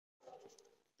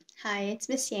Hi, it's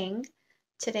Miss Yang.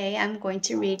 Today I'm going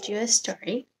to read you a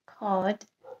story called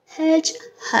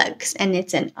Hedgehugs, and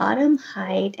it's an autumn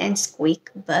hide and squeak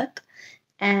book.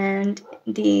 And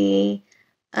the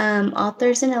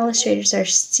authors and illustrators are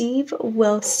Steve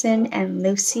Wilson and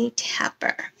Lucy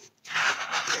Tapper.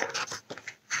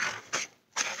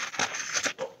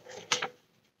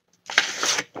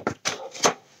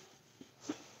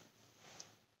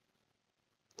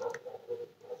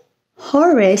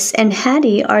 Horace and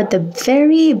Hattie are the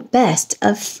very best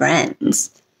of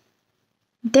friends.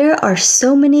 There are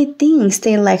so many things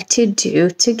they like to do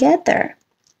together.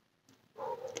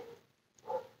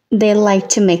 They like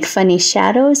to make funny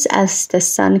shadows as the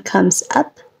sun comes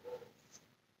up.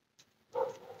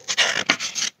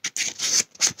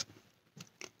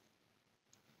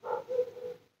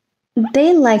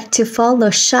 They like to follow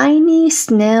shiny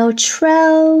snail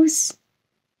trails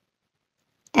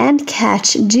and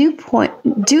catch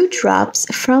dewdrops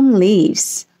from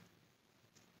leaves.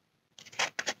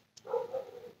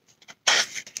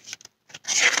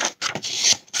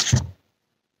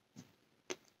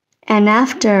 And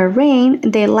after rain,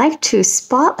 they like to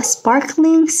spot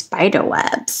sparkling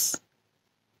spiderwebs.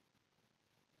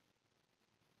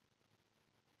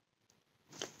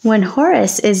 When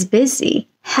Horace is busy,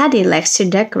 Hattie likes to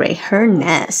decorate her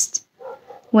nest.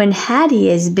 When Hattie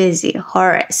is busy,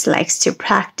 Horace likes to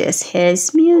practice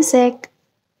his music.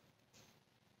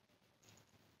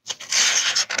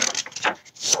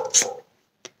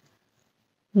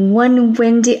 One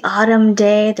windy autumn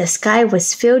day, the sky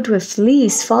was filled with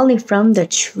leaves falling from the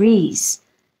trees.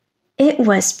 It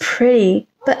was pretty,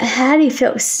 but Hattie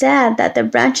felt sad that the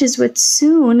branches would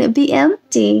soon be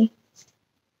empty.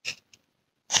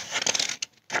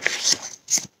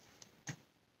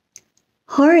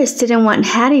 Horace didn't want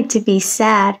Hattie to be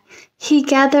sad. He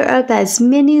gathered up as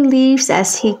many leaves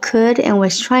as he could and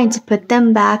was trying to put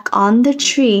them back on the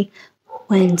tree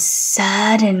when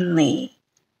suddenly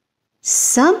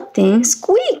something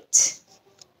squeaked.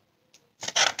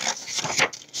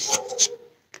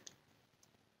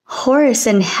 Horace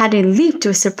and Hattie leaped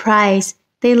with surprise.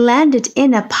 They landed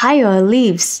in a pile of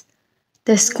leaves.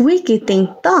 The squeaky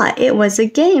thing thought it was a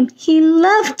game. He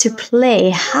loved to play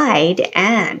hide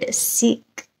and seek.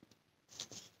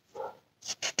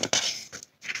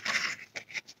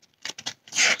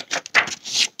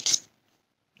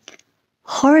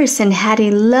 Horace and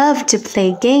Hattie loved to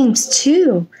play games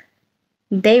too.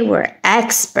 They were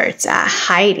experts at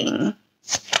hiding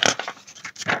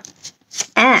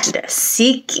and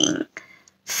seeking.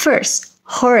 First,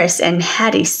 Horace and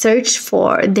Hattie searched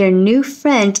for their new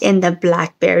friend in the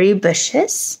blackberry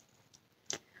bushes.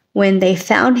 When they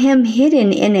found him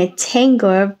hidden in a tangle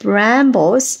of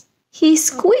brambles, he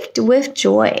squeaked with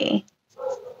joy.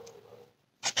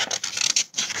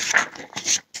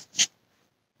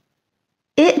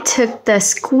 It took the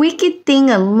squeaky thing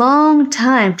a long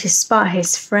time to spot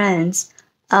his friends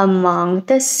among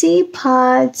the seed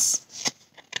pods.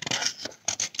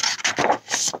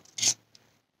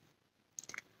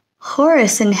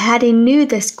 Horace and Hattie knew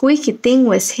the squeaky thing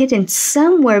was hidden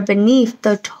somewhere beneath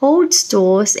the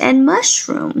toadstools and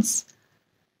mushrooms.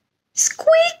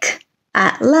 Squeak!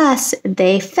 At last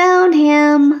they found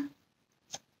him.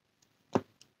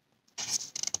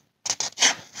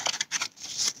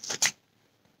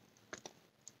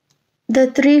 The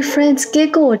three friends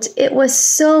giggled. It was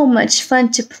so much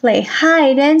fun to play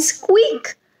hide and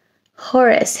squeak.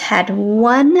 Horace had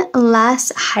one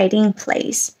last hiding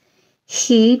place.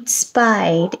 He'd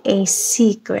spied a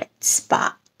secret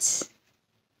spot.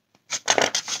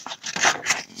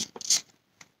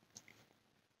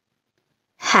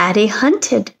 Hattie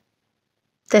hunted.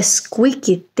 The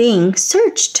squeaky thing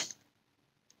searched.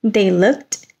 They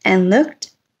looked and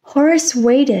looked. Horace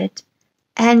waited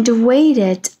and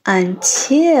waited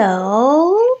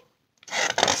until...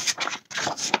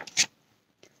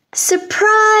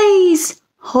 Surprise!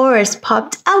 Horace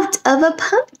popped out of a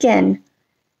pumpkin.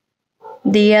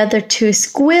 The other two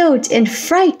squealed in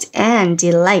fright and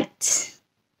delight.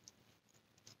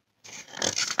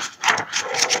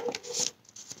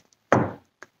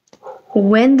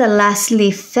 When the last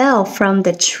leaf fell from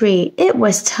the tree, it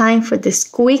was time for the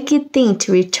squeaky thing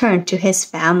to return to his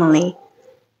family.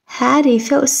 Hattie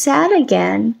felt sad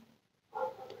again.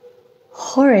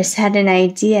 Horace had an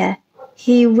idea.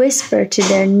 He whispered to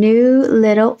their new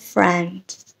little friend.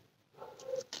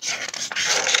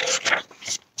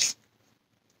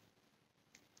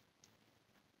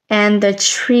 And the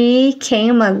tree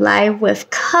came alive with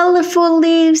colorful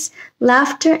leaves,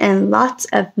 laughter, and lots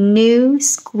of new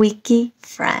squeaky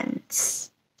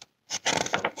friends.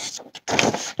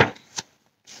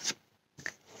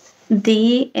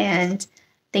 The end.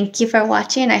 Thank you for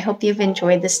watching. I hope you've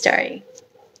enjoyed the story.